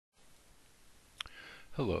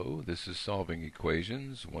Hello, this is Solving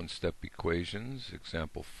Equations, One-Step Equations,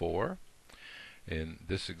 Example 4. In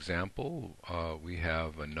this example, we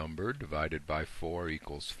have a number divided by 4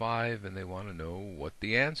 equals 5, and they want to know what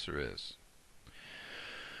the answer is.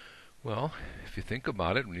 Well, if you think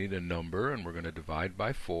about it, we need a number, and we're going to divide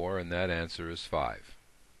by 4, and that answer is 5.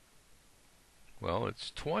 Well,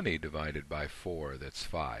 it's 20 divided by 4, that's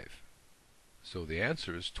 5. So the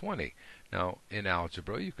answer is 20. Now, in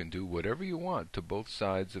algebra, you can do whatever you want to both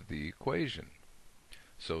sides of the equation.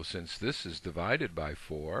 So since this is divided by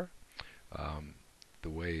 4, the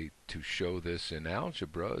way to show this in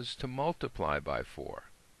algebra is to multiply by 4.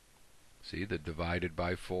 See, the divided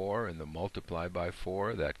by 4 and the multiply by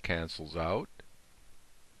 4, that cancels out.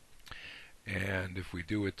 And if we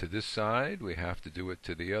do it to this side, we have to do it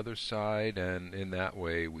to the other side, and in that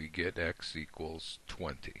way we get x equals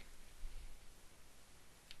 20.